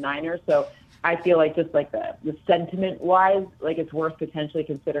side of the Niners, so I feel like just like the sentiment-wise, like it's worth potentially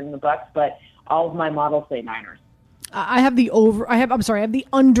considering the Bucks, but all of my models say Niners. I have the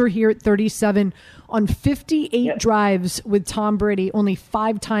under here at 37 on 58 drives with Tom Brady. Only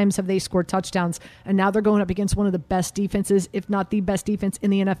 5 times have they scored touchdowns, and now they're going up against one of the best defenses, if not the best defense in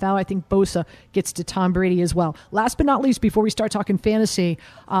the NFL. I think Bosa gets to Tom Brady as well. Last but not least, before we start talking fantasy,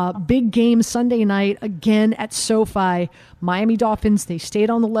 big game Sunday night again at SoFi. Miami Dolphins, they stayed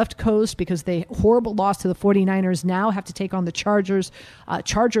on the left coast because they horrible loss to the 49ers, now have to take on the Chargers.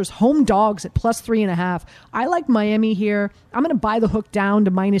 Chargers home dogs at plus 3.5. I like Miami here. I'm going to buy the hook down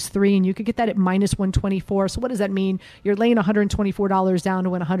to -3, and you could get that at -124. So what does that mean? You're laying $124 down to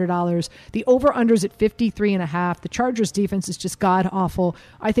win $100. The over-under's at 53.5. The Chargers defense is just god-awful.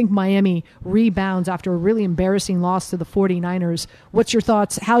 I think Miami rebounds after a really embarrassing loss to the 49ers. What's your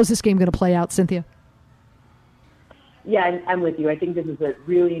thoughts? How's this game going to play out, Cynthia? Yeah, I'm with you. I think this is a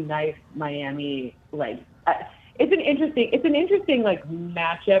really nice Miami, it's an interesting like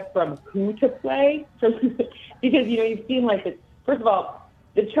matchup from who to play because you've seen first of all,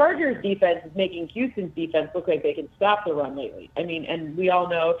 the Chargers defense is making Houston's defense look like they can stop the run lately. I mean, and we all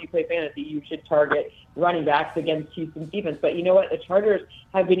know if you play fantasy, you should target running backs against Houston's defense. But you know what? The Chargers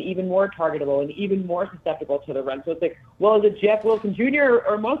have been even more targetable and even more susceptible to the run. So it's like, well, is it Jeff Wilson Jr.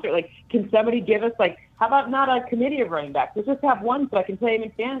 or Mostert? Like, can somebody give us, how about not a committee of running backs? Let's just have one so I can play him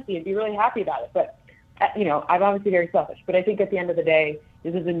in fantasy and be really happy about it. But, I'm obviously very selfish. But I think at the end of the day,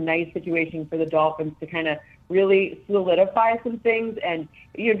 this is a nice situation for the Dolphins to kind of really solidify some things. And,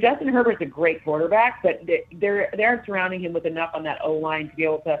 Justin Herbert's a great quarterback, but they're surrounding him with enough on that O-line to be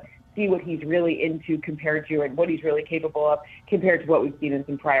able to see what he's really into compared to and what he's really capable of compared to what we've seen in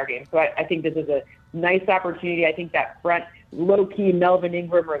some prior games. So I think this is a nice opportunity. I think that front low-key Melvin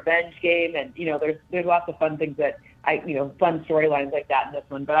Ingram revenge game, and, there's lots of fun things fun storylines like that in this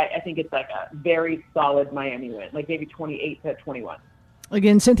one. But I think it's like a very solid Miami win, like maybe 28-21.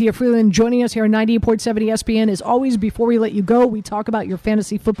 Again, Cynthia Freeland joining us here on 98.7 ESPN. As always, before we let you go, we talk about your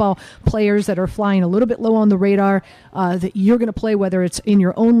fantasy football players that are flying a little bit low on the radar that you're going to play, whether it's in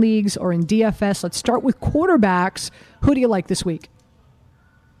your own leagues or in DFS. Let's start with quarterbacks. Who do you like this week?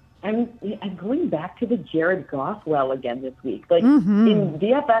 I'm going back to the Jared Goff well again this week. In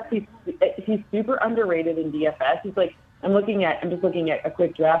DFS, he's super underrated in DFS. He's I'm just looking at a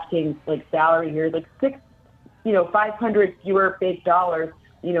quick DraftKings salary here, 500 fewer fake dollars,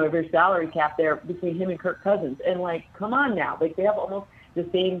 of your salary cap there between him and Kirk Cousins. And come on now, they have almost the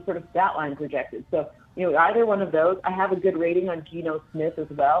same sort of stat line projected. So, either one of those. I have a good rating on Geno Smith as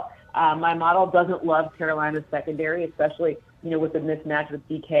well. My model doesn't love Carolina's secondary, especially, with the mismatch with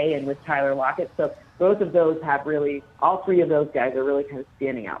DK and with Tyler Lockett. So both of those have all three of those guys are really kind of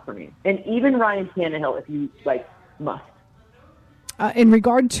standing out for me. And even Ryan Tannehill, if you must. In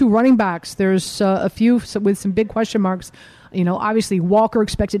regard to running backs, there's a few with some big question marks. Obviously Walker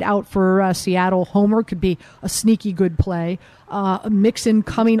expected out for Seattle. Homer could be a sneaky good play. Mixon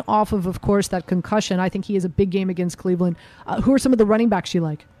coming off of course, that concussion. I think he has a big game against Cleveland. Who are some of the running backs you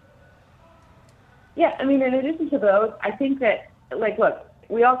like? Yeah, I mean, in addition to those, I think that, look,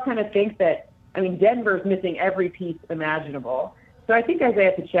 we all kind of think that, Denver's missing every piece imaginable. So I think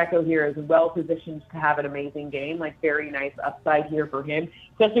Isaiah Pacheco here is well-positioned to have an amazing game, very nice upside here for him,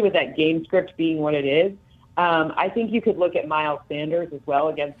 especially with that game script being what it is. I think you could look at Miles Sanders as well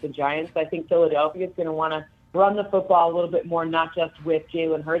against the Giants. I think Philadelphia is going to want to run the football a little bit more, not just with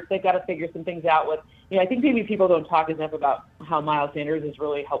Jalen Hurts. They've got to figure some things out with, I think maybe people don't talk enough about how Miles Sanders is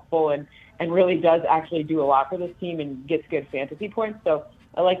really helpful and really does actually do a lot for this team and gets good fantasy points. So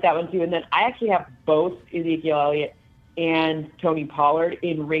I like that one too. And then I actually have both Ezekiel Elliott and Tony Pollard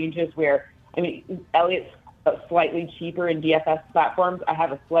in ranges where, Elliott's slightly cheaper in DFS platforms. I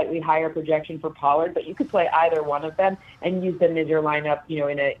have a slightly higher projection for Pollard, but you could play either one of them and use them as your lineup,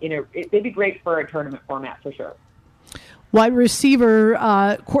 they'd be great for a tournament format for sure. Wide receiver,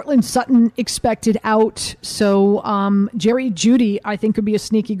 Cortland Sutton expected out. So Jerry Jeudy, I think, could be a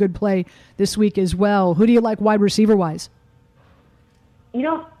sneaky good play this week as well. Who do you like wide receiver-wise?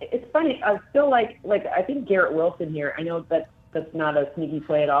 It's funny. I still I think Garrett Wilson here. I know that's not a sneaky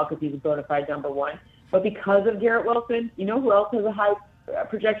play at all because he's a bona fide number one. But because of Garrett Wilson, who else has a high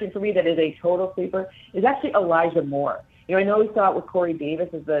projection for me that is a total sleeper is actually Elijah Moore. I know we saw it with Corey Davis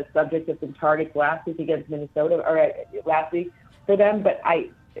as the subject of some targets last week against Minnesota, or last week for them. But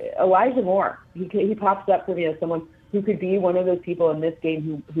Elijah Moore, he pops up for me as someone who could be one of those people in this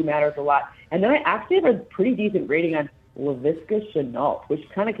game who matters a lot. And then I actually have a pretty decent rating on Laviska Shenault, which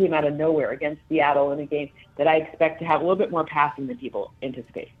kind of came out of nowhere against Seattle in a game that I expect to have a little bit more passing than people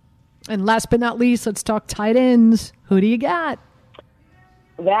anticipate. And last but not least, let's talk tight ends. Who do you got?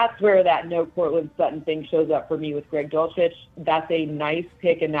 That's where that no Cortland Sutton thing shows up for me with Greg Dulcich. That's a nice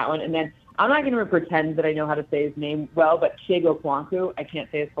pick in that one. And then I'm not going to pretend that I know how to say his name well, but Chig Okonkwo, I can't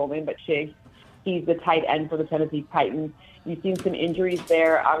say his full name, but Chig, he's the tight end for the Tennessee Titans. You've seen some injuries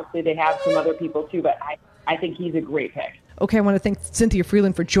there. Obviously, they have some other people too, but I think he's a great pick. Okay, I want to thank Cynthia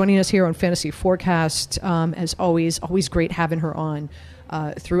Freeland for joining us here on Fantasy Forecast. As always great having her on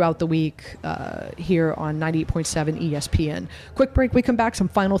throughout the week here on 98.7 ESPN. Quick break, we come back, some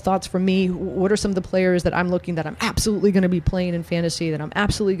final thoughts from me. What are some of the players that I'm absolutely going to be playing in fantasy, that I'm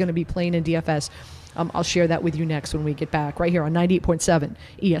absolutely going to be playing in DFS? I'll share that with you next when we get back, right here on 98.7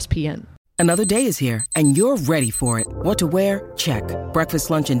 ESPN. Another day is here, and you're ready for it. What to wear? Check.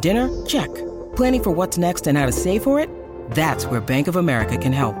 Breakfast, lunch, and dinner? Check. Planning for what's next and how to save for it? That's where Bank of America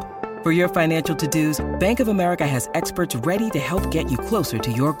can help. For your financial to-dos, Bank of America has experts ready to help get you closer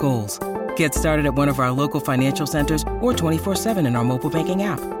to your goals. Get started at one of our local financial centers or 24/7 in our mobile banking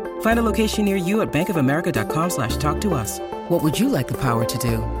app. Find a location near you at bankofamerica.com/talktous. What would you like the power to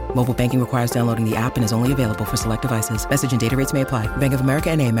do? Mobile banking requires downloading the app and is only available for select devices. Message and data rates may apply. Bank of America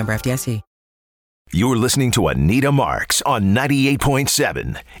N.A., member FDIC. You're listening to Anita Marks on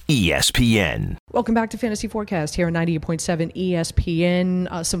 98.7 ESPN. Welcome back to Fantasy Forecast here on 98.7 ESPN.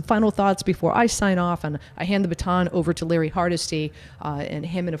 Some final thoughts before I sign off, and I hand the baton over to Larry Hardesty, and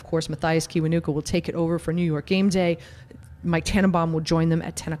him and, of course, Matthias Kiwanuka will take it over for New York Game Day. Mike Tannenbaum will join them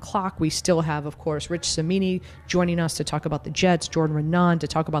at 10 o'clock. We still have, of course, Rich Cimini joining us to talk about the Jets, Jordan Renan to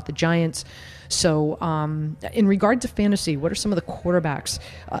talk about the Giants. So in regard to fantasy, what are some of the quarterbacks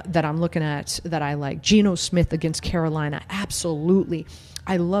that I'm looking at that I like? Geno Smith against Carolina, absolutely.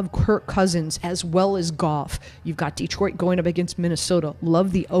 I love Kirk Cousins as well as Goff. You've got Detroit going up against Minnesota.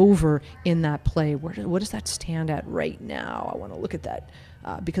 Love the over in that play. What does that stand at right now? I want to look at that.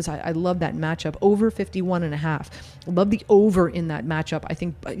 Because I love that matchup. Over 51.5. Love the over in that matchup. I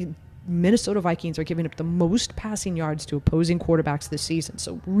think Minnesota Vikings are giving up the most passing yards to opposing quarterbacks this season.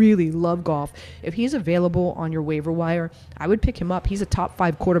 So really love Goff. If he's available on your waiver wire, I would pick him up. He's a top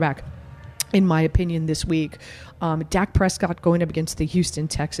 5 quarterback, in my opinion, this week. Dak Prescott going up against the Houston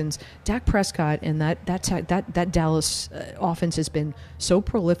Texans. Dak Prescott and that Dallas offense has been so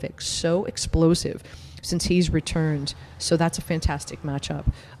prolific, so explosive since he's returned. So that's a fantastic matchup.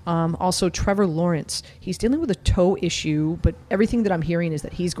 Also, Trevor Lawrence. He's dealing with a toe issue, but everything that I'm hearing is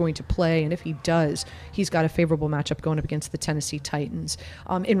that he's going to play, and if he does, he's got a favorable matchup going up against the Tennessee Titans.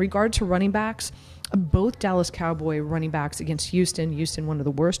 In regard to running backs, both Dallas Cowboy running backs against Houston. Houston, one of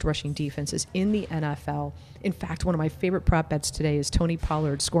the worst rushing defenses in the NFL. In fact, one of my favorite prop bets today is Tony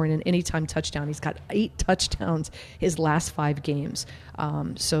Pollard scoring an anytime touchdown. He's got 8 touchdowns his last 5 games.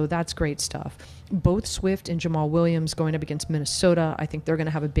 So that's great stuff. Both Swift and Jamal Williams going up against Minnesota. I think they're going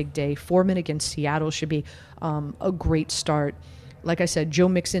to have a big day. Foreman against Seattle should be a great start. Like I said, Joe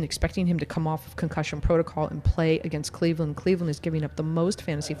Mixon, expecting him to come off of concussion protocol and play against Cleveland. Cleveland is giving up the most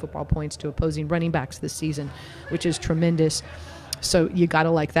fantasy football points to opposing running backs this season, which is tremendous. So you got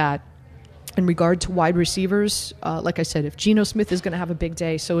to like that. In regard to wide receivers, like I said, if Geno Smith is going to have a big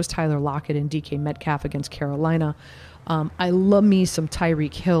day, so is Tyler Lockett and DK Metcalf against Carolina. I love me some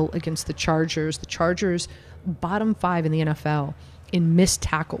Tyreek Hill against the Chargers. The Chargers, bottom 5 in the NFL in missed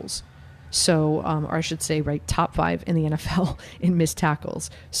tackles. So, or I should say, right, top 5 in the NFL in missed tackles.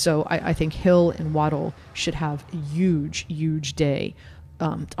 So I think Hill and Waddle should have a huge, huge day.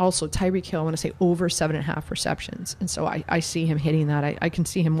 Also, Tyreek Hill, I want to say over 7.5 receptions. And so I see him hitting that. I can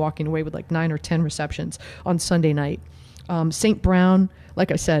see him walking away with like 9 or 10 receptions on Sunday night. St. Brown,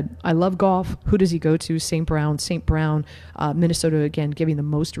 like I said, I love Goff. Who does he go to? St. Brown. Minnesota, again, giving the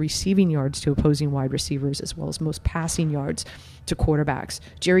most receiving yards to opposing wide receivers as well as most passing yards to quarterbacks.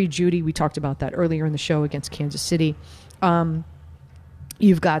 Jerry Jeudy, we talked about that earlier in the show against Kansas City.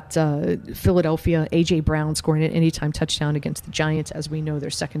 You've got Philadelphia, A.J. Brown scoring an anytime touchdown against the Giants. As we know, their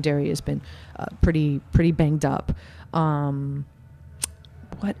secondary has been pretty banged up.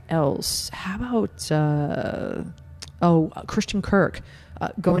 What else? How about Christian Kirk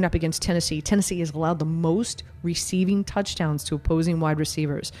going up against Tennessee. Tennessee has allowed the most receiving touchdowns to opposing wide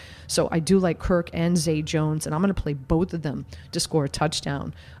receivers. So I do like Kirk and Zay Jones, and I'm going to play both of them to score a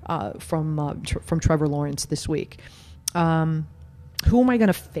touchdown from Trevor Lawrence this week. Who am I going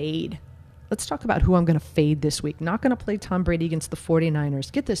to fade? Let's talk about who I'm going to fade this week. Not going to play Tom Brady against the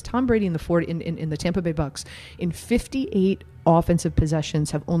 49ers. Get this, Tom Brady in the Tampa Bay Bucks in 58 offensive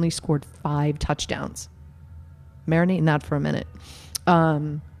possessions have only scored 5 touchdowns. Marinate in that for a minute.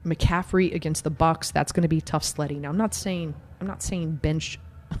 McCaffrey against the Bucks, that's going to be tough sledding. Now, I'm not saying bench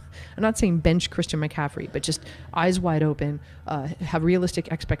Christian McCaffrey, but just eyes wide open, have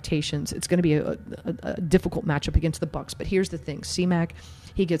realistic expectations. It's going to be a difficult matchup against the Bucks. But here's the thing: C-Mac,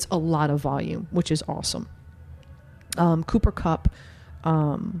 he gets a lot of volume, which is awesome. Cooper Kupp,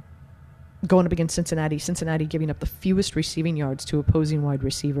 going up against Cincinnati. Cincinnati giving up the fewest receiving yards to opposing wide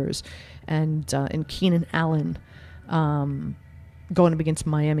receivers, and Keenan Allen going up against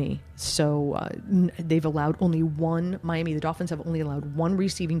Miami. So they've allowed only one. Miami, the Dolphins have only allowed one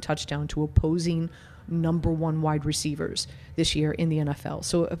receiving touchdown to opposing number one wide receivers this year in the NFL.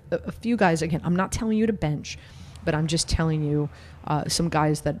 So a few guys, again, I'm not telling you to bench, but I'm just telling you some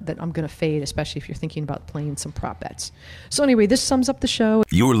guys that I'm going to fade, especially if you're thinking about playing some prop bets. So anyway, this sums up the show.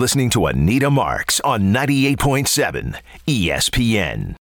 You're listening to Anita Marks on 98.7 ESPN.